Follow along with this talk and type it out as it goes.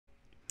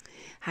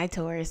Hi,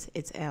 Taurus.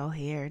 It's Elle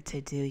here to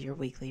do your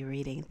weekly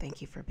reading. Thank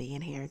you for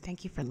being here.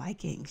 Thank you for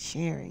liking,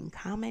 sharing,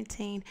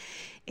 commenting,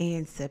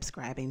 and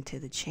subscribing to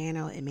the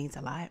channel. It means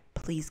a lot.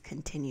 Please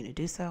continue to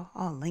do so.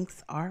 All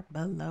links are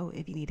below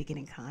if you need to get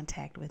in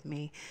contact with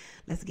me.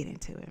 Let's get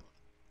into it.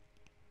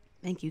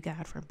 Thank you,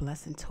 God, for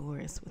blessing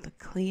Taurus with a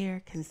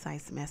clear,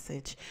 concise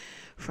message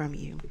from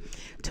you.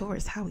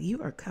 Taurus, how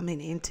you are coming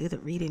into the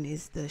reading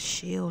is the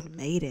Shield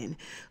Maiden.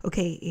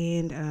 Okay,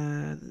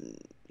 and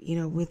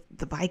with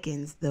the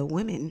Vikings, the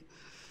women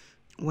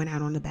went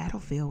out on the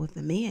battlefield with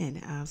the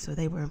men. So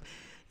they were,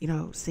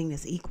 seen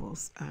as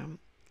equals.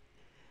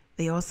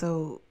 They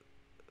also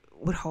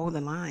would hold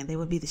the line. They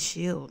would be the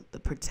shield,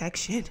 the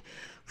protection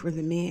for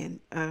the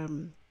men.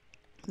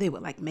 They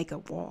would make a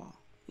wall,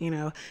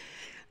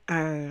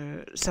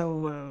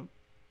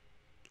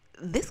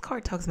 this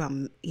card talks about,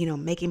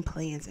 making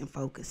plans and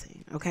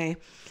focusing. Okay.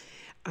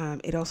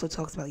 It also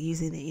talks about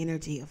using the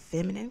energy of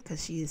feminine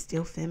because she is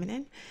still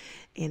feminine,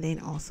 and then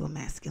also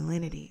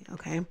masculinity.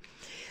 Okay.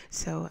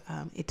 So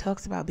it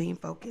talks about being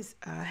focused,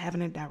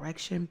 having a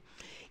direction.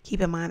 Keep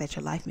in mind that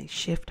your life may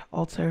shift,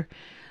 alter.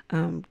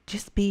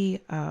 Just be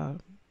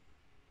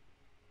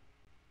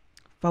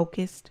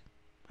focused.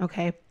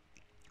 Okay.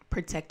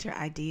 Protect your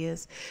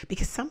ideas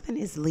because something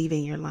is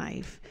leaving your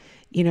life,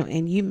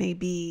 and you may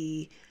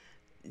be,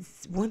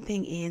 one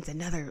thing ends,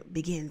 another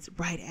begins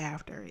right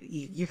after.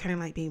 You're kind of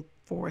like being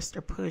forced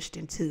or pushed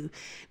into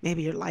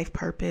maybe your life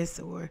purpose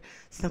or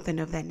something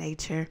of that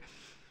nature.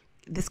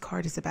 This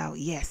card is about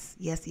yes,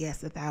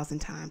 1,000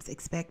 times.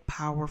 Expect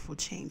powerful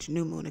change,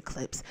 new moon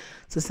eclipse.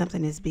 So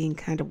something is being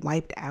kind of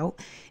wiped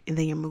out and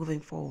then you're moving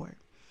forward.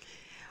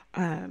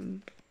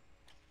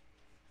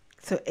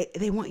 So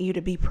they want you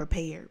to be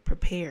prepared,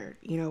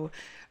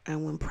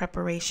 and when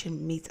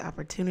preparation meets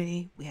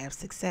opportunity, we have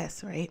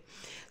success, right?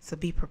 So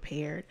be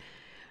prepared.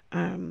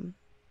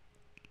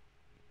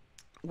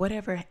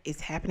 Whatever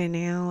is happening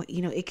now,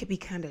 it could be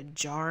kind of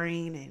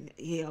jarring and,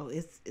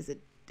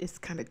 it's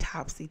kind of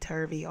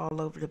topsy-turvy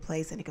all over the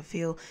place, and it can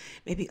feel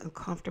maybe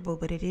uncomfortable,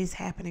 but it is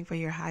happening for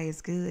your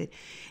highest good. And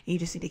you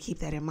just need to keep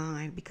that in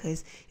mind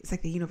because it's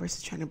like the universe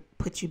is trying to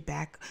put you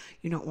back,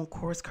 on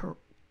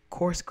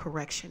course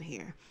correction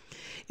here.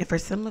 And for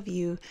some of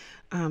you,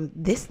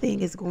 this thing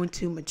is going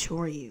to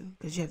mature you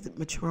because you have the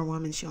mature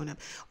woman showing up.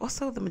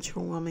 Also, the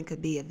mature woman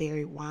could be a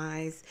very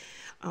wise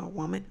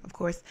woman, of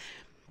course.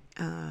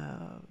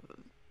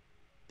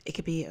 It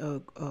could be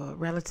a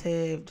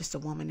relative, just a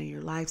woman in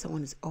your life,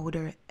 someone who's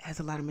older, has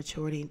a lot of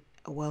maturity,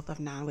 a wealth of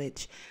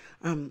knowledge,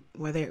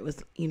 whether it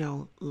was,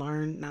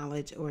 learned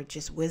knowledge or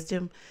just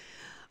wisdom,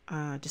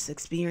 just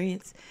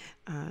experience.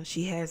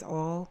 She has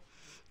all,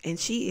 and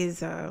she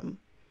has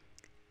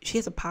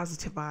a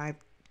positive vibe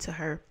to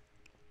her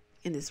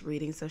in this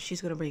reading. So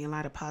she's going to bring a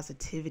lot of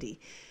positivity,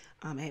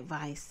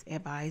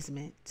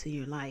 advisement to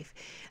your life.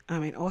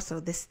 And also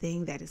this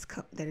thing that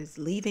is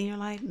leaving your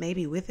life,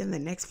 maybe within the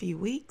next few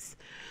weeks,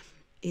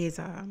 is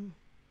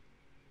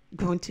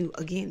going to,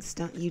 again,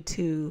 stunt you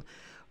to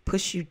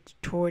push you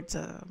towards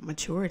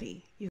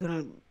maturity. You're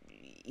going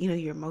to,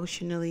 you're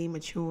emotionally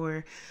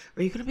mature,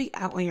 or you're going to be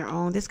out on your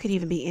own. This could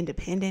even be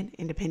independent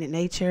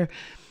nature.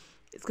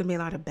 It's going to be a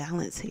lot of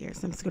balance here.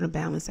 Something's going to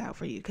balance out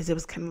for you because it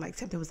was kind of like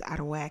something was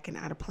out of whack and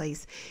out of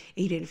place.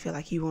 And you didn't feel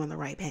like you were on the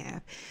right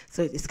path.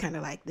 So it's kind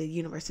of like the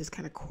universe is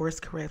kind of course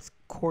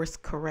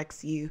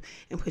corrects you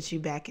and puts you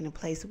back in a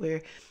place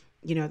where,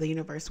 the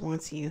universe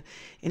wants you.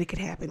 And it could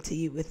happen to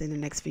you within the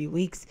next few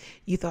weeks.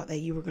 You thought that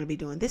you were going to be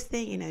doing this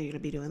thing, and now you're going to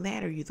be doing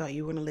that. Or you thought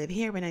you were going to live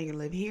here, but now you're going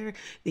to live here.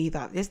 Then you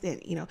thought this, then,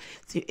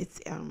 so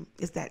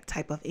it's that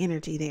type of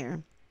energy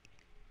there.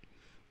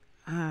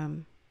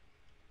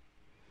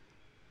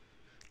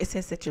 It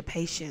says that your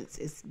patience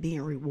is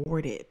being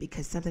rewarded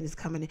because something is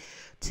coming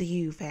to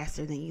you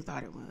faster than you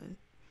thought it would.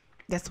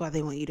 That's why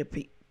they want you to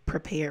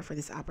prepare for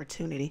this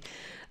opportunity.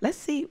 Let's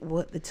see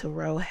what the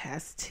Tarot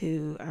has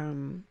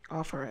to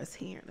offer us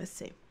here. Let's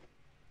see.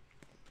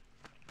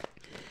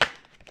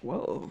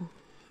 Whoa.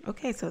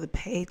 Okay, so the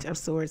Page of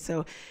Swords.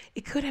 So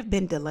it could have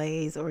been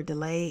delays or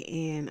delay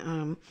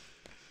in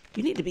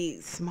you need to be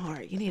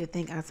smart. You need to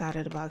think outside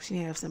of the box. You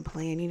need to have some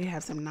plan. You need to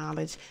have some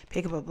knowledge.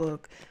 Pick up a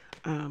book,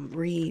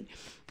 read,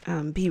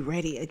 be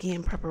ready.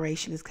 Again,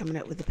 preparation is coming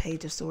up with the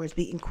Page of Swords.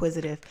 Be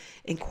inquisitive,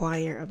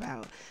 inquire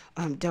about.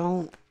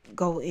 Don't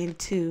go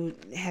into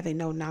having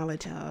no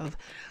knowledge of.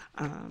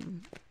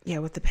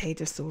 With the Page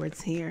of Swords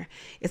here,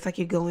 it's like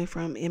you're going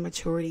from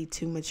immaturity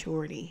to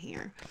maturity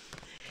here.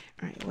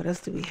 All right, what else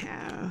do we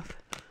have?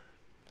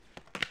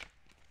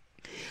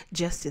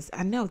 Justice.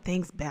 I know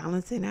things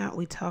balancing out.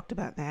 We talked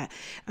about that.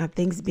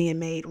 Things being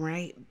made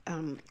right.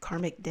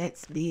 Karmic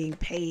debts being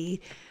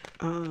paid.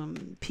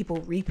 People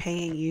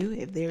repaying you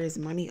if there is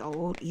money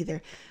owed,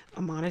 either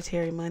a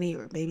monetary money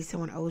or maybe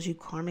someone owes you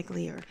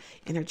karmically or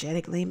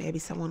energetically. Maybe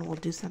someone will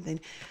do something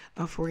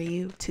for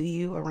you, to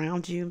you,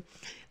 around you.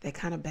 That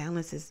kind of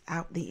balances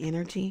out the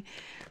energy.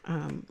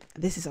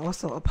 This is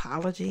also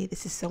apology.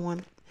 This is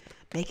someone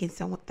making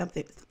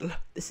something.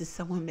 This is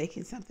someone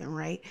making something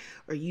right,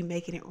 or you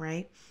making it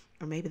right.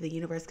 or maybe the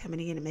universe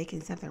coming in and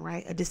making something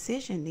right. A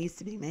decision needs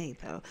to be made,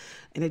 though.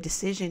 And a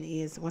decision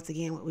is, once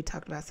again, what we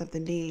talked about,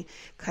 something being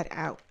cut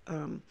out,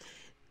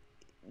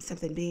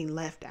 something being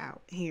left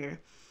out here,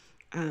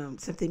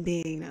 something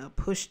being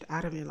pushed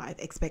out of your life.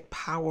 Expect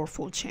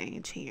powerful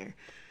change here.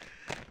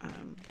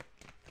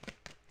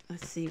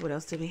 Let's see, what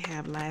else do we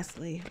have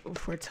lastly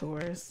for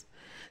Taurus?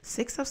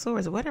 Six of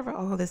Swords, whatever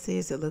all this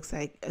is, it looks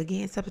like,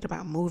 again, something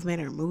about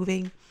movement or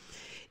moving.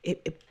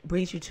 It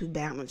brings you to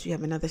balance. You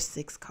have another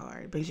 6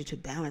 card. It brings you to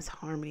balance,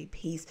 harmony,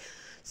 peace,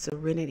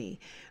 serenity.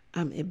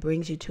 It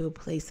brings you to a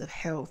place of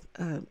health,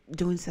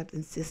 doing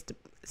something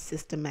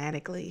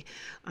systematically,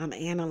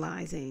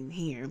 analyzing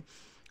here.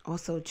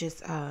 Also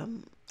just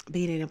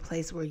being in a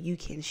place where you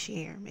can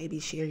share, maybe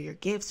share your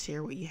gifts,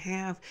 share what you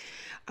have,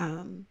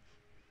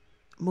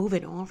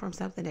 moving on from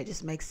something that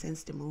just makes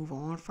sense to move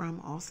on from.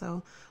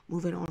 Also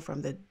moving on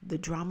from the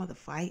drama, the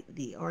fight,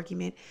 the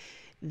argument,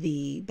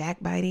 the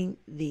backbiting,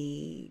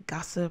 the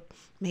gossip,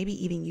 maybe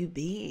even you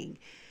being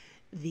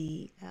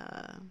the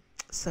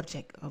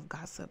subject of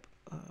gossip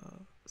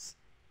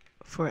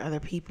for other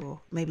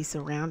people, maybe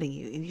surrounding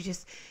you, and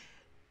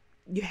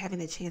you're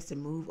having a chance to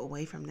move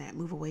away from that,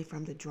 move away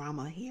from the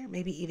drama here.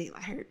 Maybe even,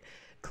 I heard,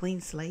 clean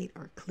slate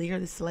or clear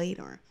the slate,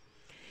 or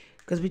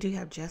because we do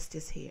have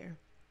justice here.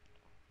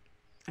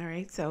 All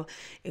right, so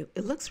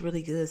it looks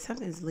really good.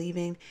 Something's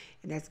leaving,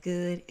 and that's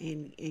good.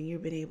 And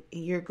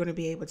you're going to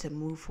be able to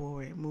move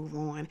forward, move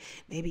on,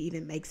 maybe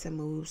even make some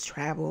moves,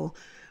 travel,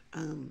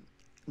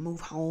 move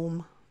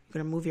home.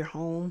 You're going to move your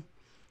home,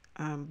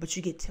 but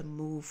you get to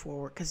move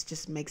forward because it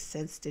just makes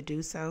sense to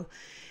do so.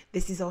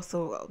 This is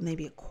also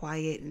maybe a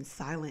quiet and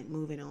silent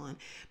moving on.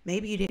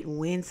 Maybe you didn't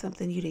win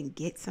something, you didn't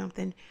get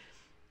something.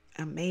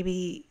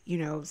 Maybe,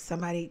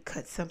 somebody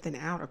cuts something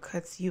out or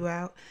cuts you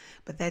out,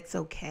 but that's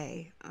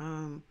okay.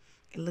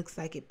 It looks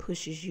like it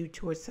pushes you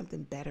towards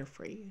something better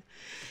for you.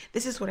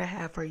 This is what I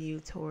have for you,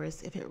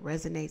 Taurus. If it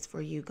resonates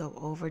for you, go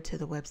over to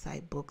the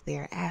website, book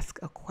there, ask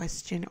a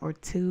question or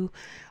two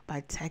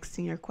by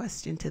texting your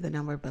question to the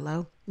number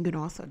below. You can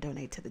also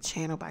donate to the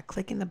channel by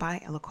clicking the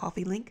Buy Elle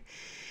Coffee link.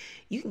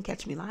 You can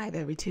catch me live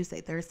every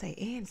Tuesday, Thursday,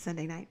 and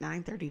Sunday night,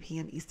 9:30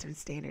 p.m. Eastern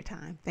Standard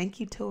Time.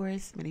 Thank you,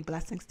 Taurus. Many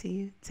blessings to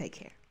you. Take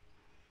care.